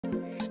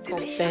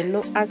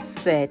Gob3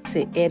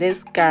 asete. It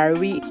is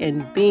Gari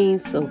and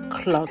beans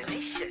o'clock.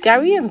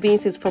 Gari and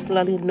beans is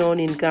popularly known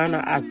in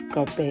Ghana as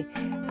Gob3,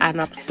 an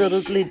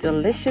absolutely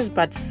delicious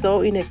but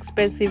so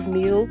inexpensive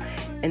meal.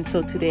 And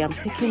so today I'm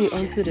taking you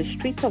onto the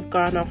streets of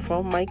Ghana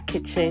from my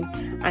kitchen.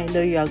 I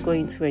know you are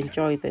going to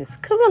enjoy this.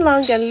 Come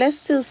along and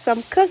let's do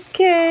some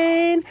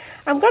cooking.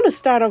 I'm going to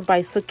start off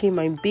by soaking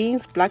my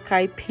beans.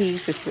 Black-eyed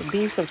peas is your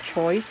beans of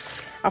choice.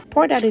 I've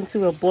poured that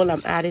into a bowl.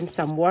 I'm adding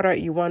some water.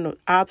 You want to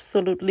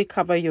absolutely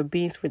cover your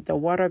beans with the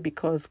water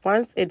because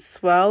once it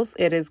swells,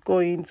 it is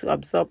going to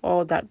absorb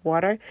all that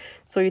water.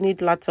 So you need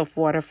lots of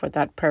water for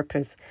that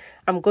purpose.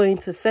 I'm going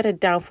to set it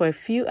down for a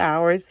few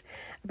hours,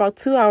 about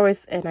 2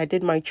 hours, and I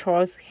did my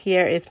chores.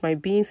 Here is my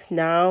beans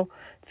now.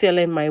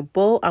 Filling my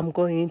bowl. I'm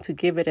going to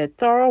give it a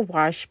thorough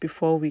wash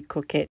before we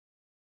cook it.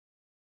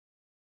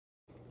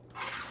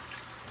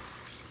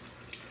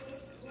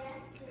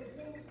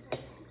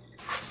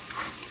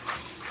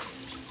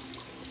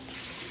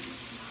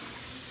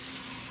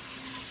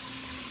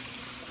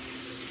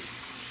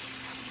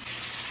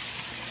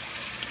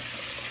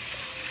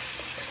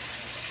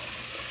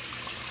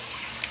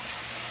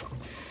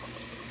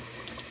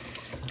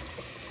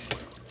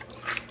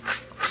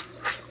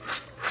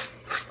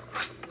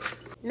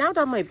 Now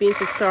that my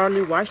beans is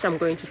thoroughly washed, I'm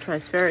going to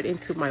transfer it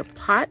into my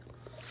pot,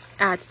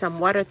 add some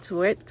water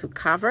to it to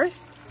cover,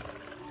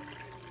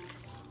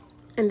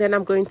 and then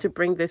I'm going to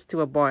bring this to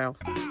a boil.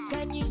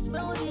 Can you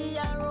smell the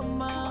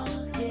aroma?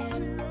 Yeah.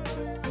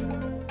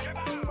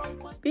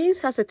 Beans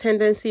has a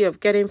tendency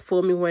of getting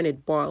foamy when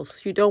it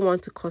boils. You don't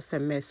want to cause a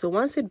mess. So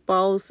once it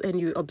boils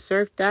and you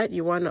observe that,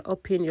 you want to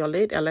open your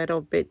lid a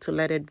little bit to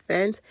let it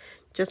vent,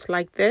 just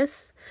like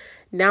this.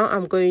 Now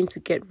I'm going to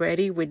get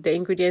ready with the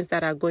ingredients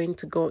that are going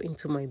to go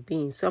into my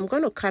beans. So I'm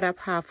going to cut up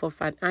half of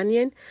an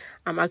onion.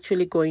 I'm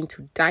actually going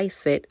to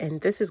dice it,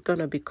 and this is going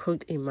to be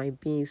cooked in my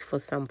beans for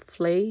some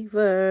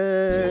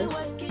flavor.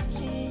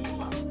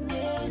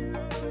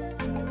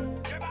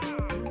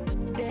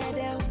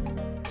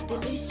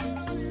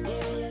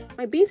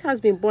 My beans has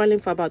been boiling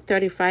for about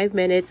 35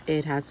 minutes.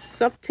 It has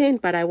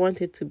softened, but I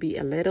want it to be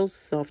a little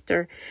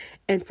softer.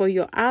 And for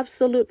your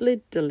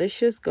absolutely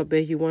delicious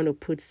Gob3, you want to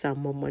put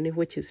some momone,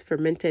 which is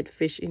fermented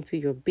fish, into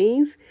your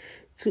beans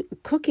to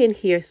cook in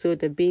here so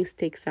the beans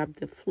takes up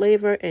the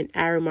flavor and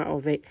aroma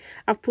of it.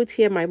 I've put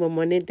here my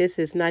momone. This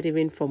is not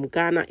even from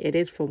Ghana. It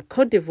is from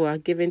Cote d'Ivoire,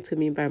 given to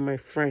me by my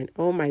friend.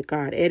 Oh my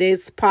God, it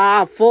is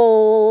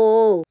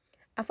powerful.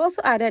 I've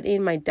also added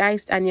in my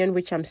diced onion,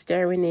 which I'm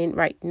stirring in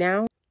right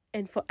now.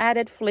 And for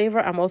added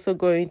flavor, I'm also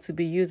going to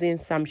be using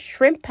some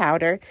shrimp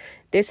powder.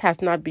 This has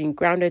not been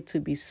grounded to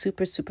be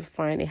super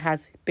fine. It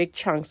has big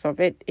chunks of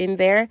it in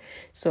there.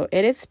 So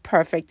it is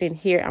perfect. In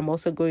here, I'm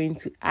also going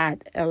to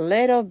add a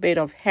little bit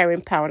of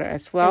herring powder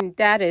as well. And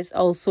that is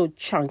also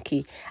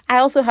chunky. I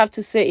also have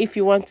to say, if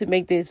you want to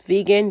make this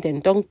vegan,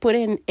 then don't put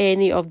in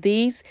any of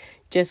these.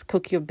 Just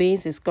cook your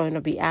beans. It's going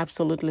to be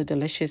absolutely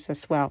delicious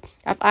as well.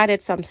 I've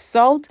added some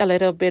salt, a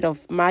little bit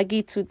of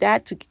Maggi to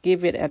that to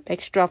give it an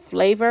extra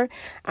flavor.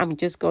 I'm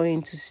just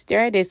going to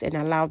stir this and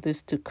allow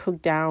this to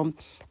cook down.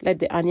 Let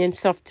the onion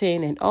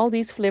soften and all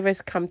these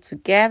flavors come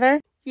together.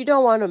 You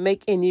don't want to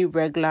make any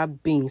regular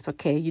beans,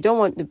 okay? You don't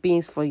want the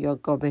beans for your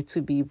Gob3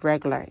 to be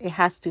regular. It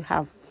has to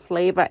have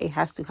flavor. It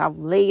has to have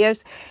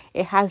layers.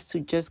 It has to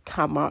just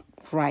come out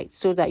right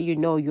so that you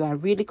know you are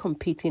really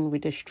competing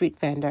with the street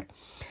vendor.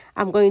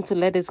 I'm going to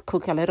let this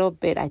cook a little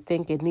bit. I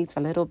think it needs a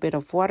little bit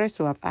of water.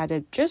 So I've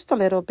added just a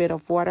little bit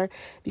of water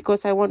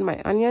because I want my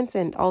onions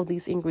and all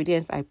these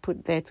ingredients I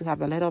put there to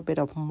have a little bit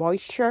of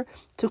moisture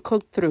to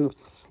cook through.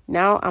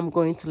 Now I'm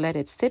going to let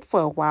it sit for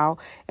a while.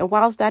 And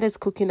whilst that is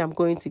cooking, I'm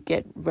going to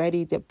get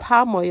ready the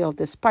palm oil,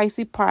 the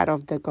spicy part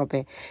of the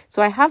Gob3.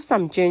 So I have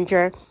some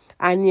ginger,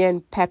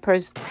 onion,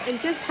 peppers, and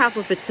just half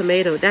of a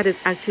tomato. That is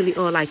actually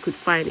all I could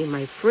find in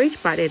my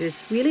fridge, but it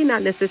is really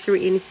not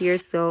necessary in here.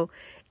 So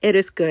it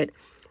is good.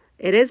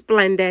 It is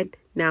blended.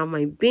 Now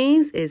my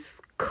beans is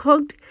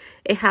cooked.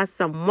 It has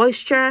some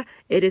moisture.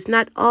 It is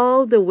not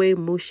all the way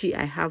mushy.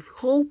 I have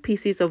whole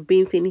pieces of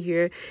beans in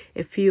here.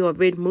 A few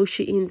of it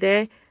mushy in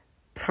there.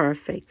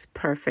 Perfect.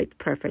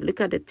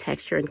 Look at the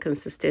texture and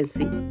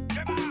consistency.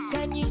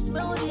 Can you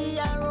smell the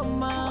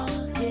aroma?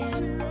 Yeah.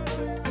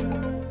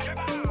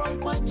 From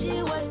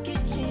Kwachiwa's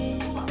kitchen.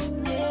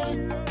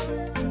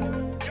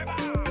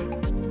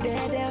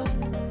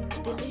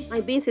 My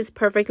beans is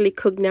perfectly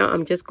cooked now.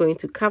 I'm just going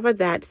to cover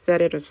that,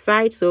 set it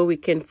aside so we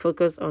can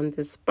focus on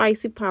the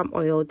spicy palm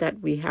oil that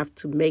we have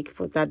to make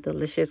for that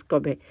delicious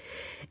Gob3.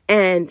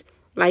 And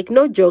like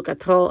no joke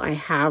at all, I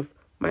have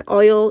my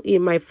oil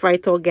in my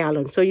frito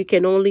gallon. So you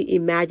can only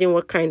imagine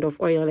what kind of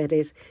oil it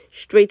is.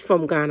 Straight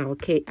from Ghana,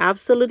 okay?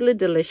 Absolutely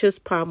delicious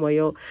palm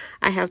oil.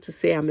 I have to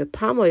say I'm a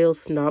palm oil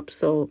snob.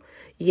 So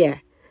yeah,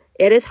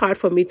 It is hard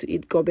for me to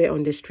eat gobe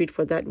on the street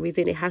for that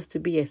reason. It has to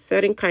be a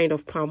certain kind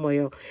of palm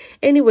oil.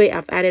 Anyway,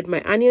 I've added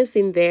my onions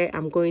in there.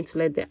 I'm going to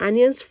let the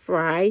onions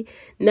fry,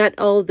 not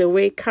all the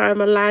way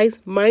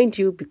caramelized, mind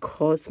you,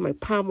 because my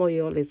palm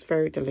oil is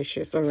very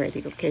delicious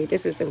already, okay?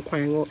 This is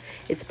nkwango.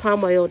 It's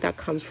palm oil that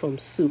comes from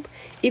soup.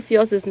 If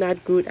yours is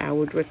not good, I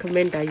would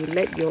recommend that you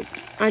let your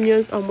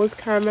onions almost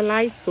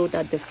caramelize so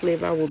that the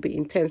flavor will be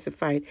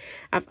intensified.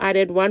 I've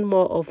added one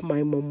more of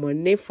my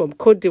momone from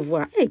Côte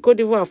d'Ivoire. Hey, Côte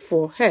d'Ivoire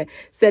for hey,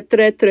 c'est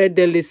très très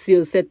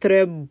délicieux, c'est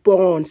très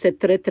bon, c'est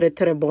très très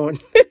très bon.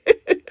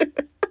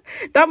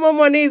 That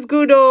momone is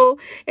good, oh.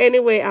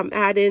 Anyway, I'm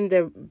adding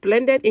the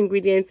blended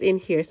ingredients in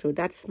here. So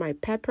that's my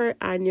pepper,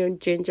 onion,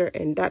 ginger,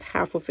 and that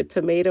half of a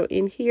tomato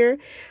in here.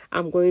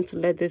 I'm going to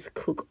let this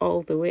cook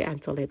all the way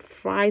until it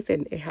fries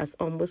and it has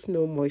almost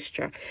no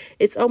moisture.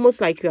 It's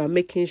almost like you are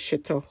making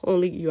shito,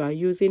 only you are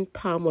using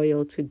palm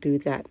oil to do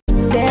that.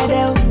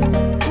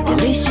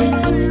 Delicious.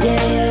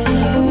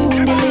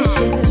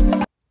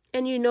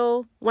 And you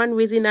know, one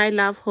reason I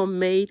love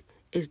homemade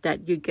is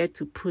that you get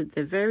to put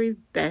the very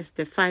best,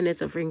 the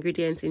finest of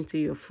ingredients into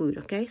your food,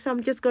 okay? So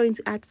I'm just going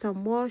to add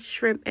some more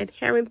shrimp and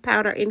herring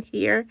powder in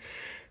here,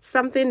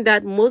 something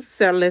that most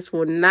sellers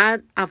will not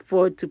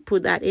afford to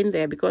put that in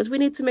there because we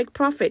need to make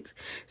profits.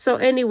 So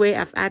anyway,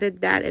 I've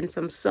added that and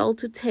some salt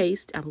to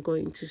taste. I'm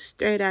going to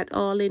stir that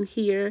all in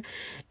here.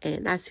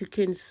 And as you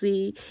can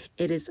see,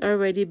 it is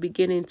already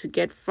beginning to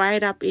get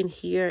fried up in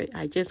here.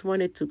 I just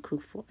want it to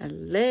cook for a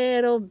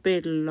little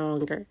bit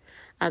longer.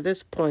 At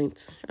this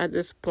point,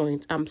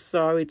 I'm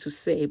sorry to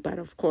say, but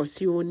of course,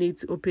 you will need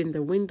to open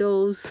the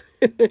windows.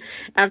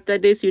 After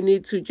this, you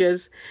need to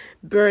just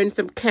burn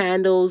some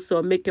candles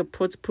or make a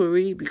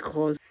potpourri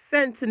because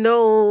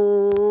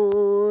Sentinel,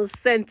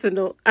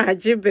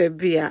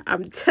 Ajibebia,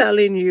 I'm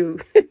telling you.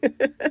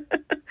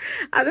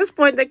 At this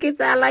point, the kids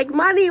are like,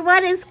 Mommy,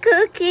 what is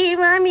cooking?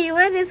 Mommy,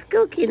 what is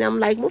cooking? I'm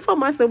like, move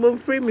from us and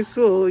free me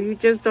so you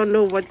just don't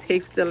know what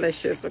tastes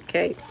delicious,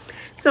 okay?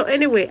 So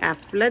anyway,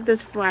 I've let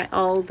this fry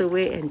all the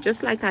way, and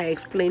just like I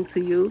explained to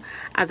you,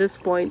 at this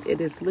point, it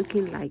is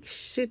looking like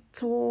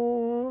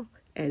shito,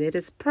 and it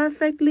is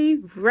perfectly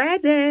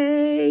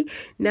ready.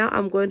 Now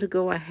I'm going to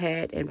go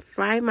ahead and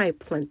fry my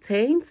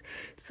plantains.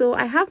 So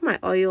I have my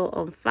oil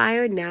on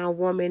fire now,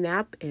 warming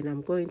up, and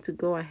I'm going to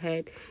go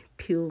ahead,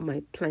 peel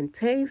my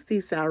plantains.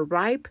 These are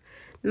ripe.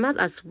 Not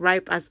as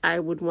ripe as I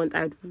would want.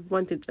 I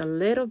want it a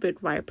little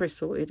bit riper,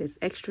 so it is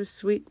extra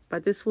sweet,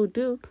 but this will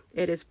do.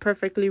 It is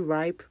perfectly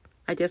ripe.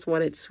 I just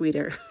want it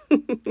sweeter.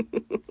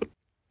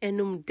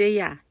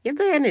 Enumdeya.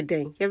 Yebe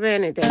anything.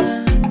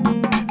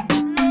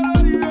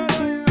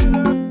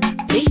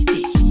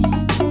 Tasty.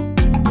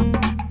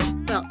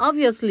 Well,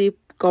 obviously,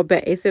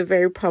 gobe is a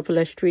very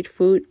popular street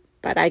food,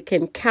 but I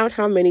can count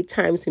how many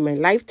times in my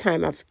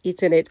lifetime I've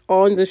eaten it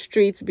on the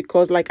streets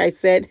because, like I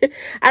said,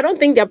 I don't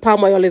think that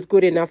palm oil is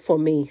good enough for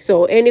me.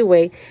 So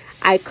anyway,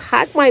 I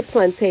cut my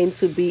plantain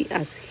to be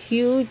as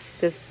huge,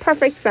 the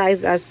perfect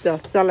size as the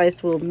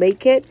sellers will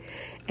make it.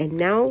 And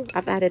now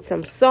I've added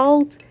some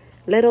salt,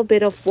 little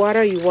bit of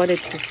water. You want it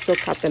to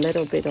soak up a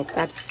little bit of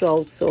that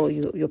salt so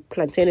your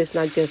plantain is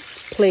not just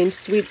plain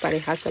sweet, but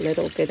it has a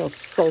little bit of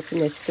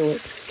saltiness to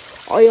it.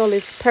 Oil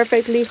is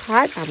perfectly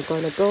hot. I'm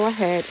going to go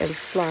ahead and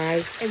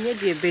fry. And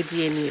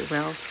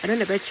well, I don't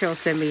know about you,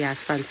 send me a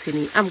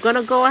santini. I'm going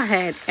to go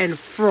ahead and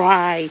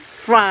fry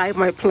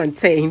my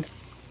plantains.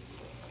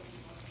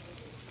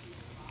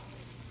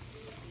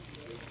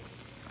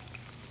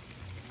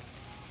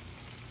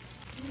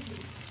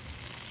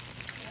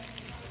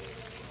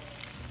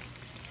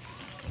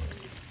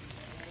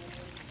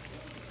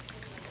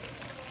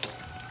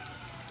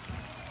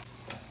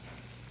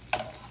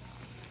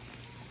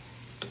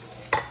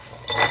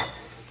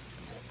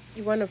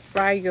 You want to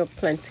fry your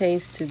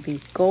plantains to be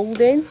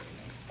golden,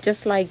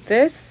 just like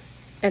this.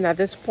 And at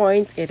this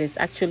point, it is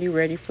actually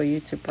ready for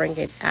you to bring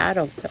it out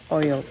of the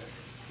oil.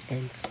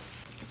 And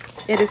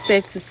it is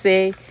safe to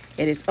say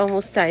it is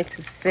almost time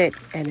to sit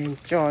and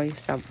enjoy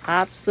some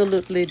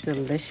absolutely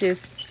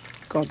delicious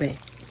gobe.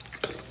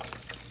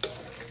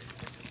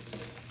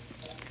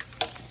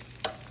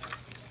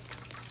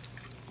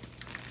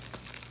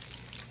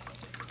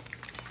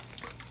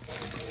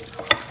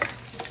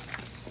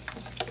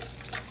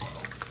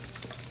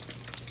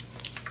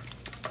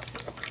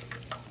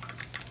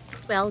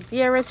 Well,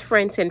 dearest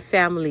friends and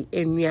family,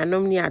 in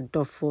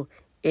Adofo,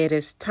 it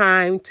is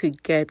time to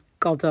get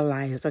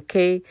gobelized,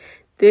 okay?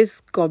 This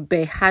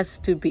gobe has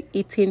to be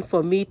eaten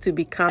for me to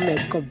become a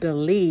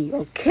gobeli,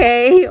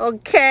 okay?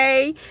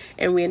 Okay?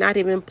 And we're not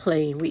even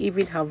playing. We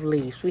even have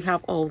leaves. We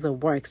have all the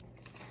works.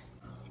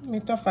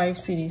 Meter 5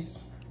 cities.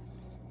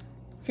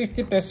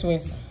 50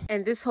 pesos.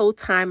 And this whole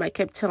time I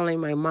kept telling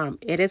my mom,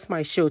 it is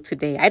my show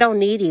today. I don't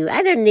need you.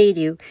 I don't need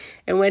you.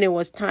 And when it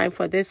was time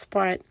for this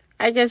part,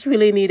 I just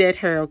really needed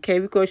her, okay,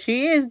 because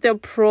she is the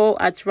pro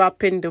at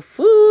wrapping the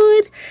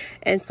food.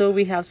 And so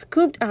we have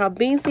scooped our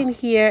beans in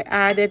here,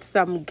 added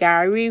some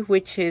Gari,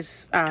 which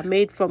is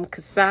made from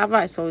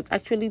cassava. So it's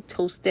actually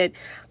toasted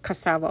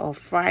cassava or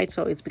fried,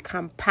 so it's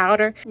become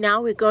powder.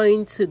 Now we're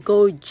going to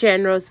go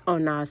generous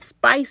on our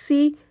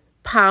spicy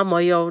palm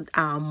oil,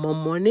 our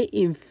momone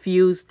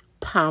infused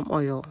palm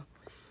oil.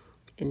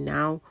 And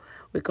now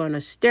we're going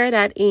to stir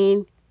that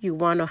in. You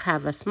want to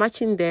have as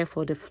much in there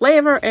for the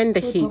flavor and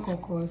the heat.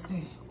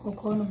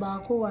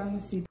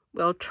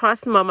 Well,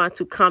 trust Mama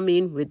to come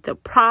in with the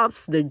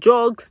props, the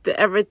jokes, the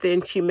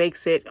everything. She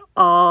makes it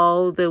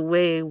all the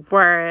way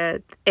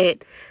worth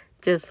it.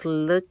 Just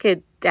look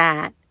at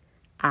that.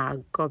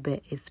 Our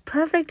gobe is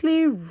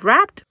perfectly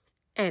wrapped.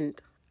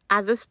 And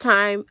at this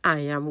time, I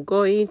am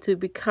going to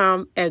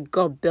become a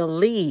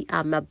Gob3.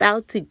 I'm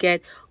about to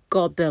get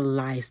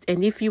Gob3ized.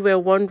 And if you were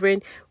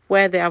wondering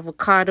where the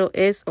avocado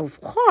is,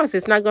 of course,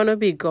 it's not going to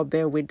be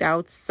Gob3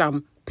 without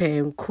some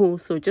penku.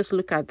 So just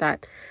look at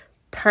that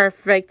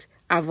perfect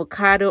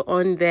avocado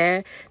on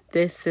there.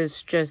 This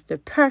is just the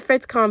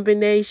perfect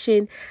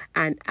combination.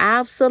 An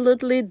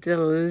absolutely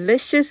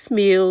delicious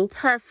meal,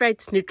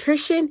 perfect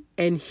nutrition,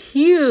 and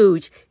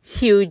huge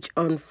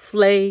on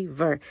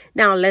flavor.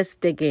 Now let's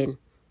dig in.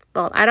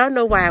 Well, I don't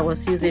know why I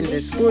was using the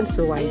spoon,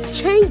 so I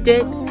changed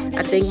it.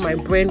 I think my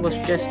brain was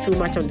just too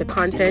much on the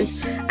content.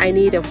 I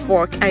need a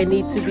fork. I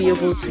need to be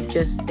able to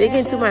just dig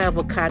into my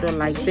avocado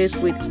like this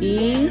with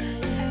ease.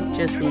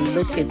 Just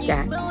look at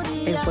that.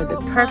 And for the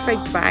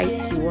perfect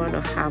bite, you want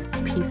to have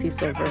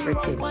pieces of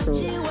everything. So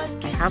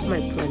I have my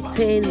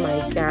plantain, my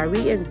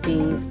Gari and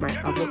beans, my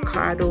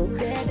avocado.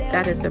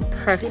 That is a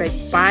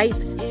perfect bite.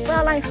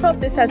 Well, I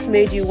hope this has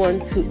made you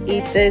want to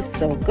eat this.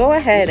 So go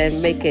ahead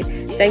and make it.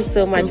 Thanks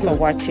so much for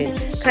watching.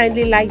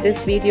 Kindly like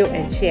this video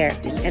and share.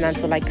 And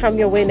until I come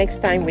your way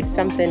next time with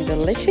something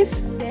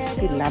delicious,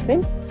 be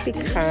loving, be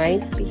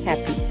kind, be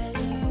happy.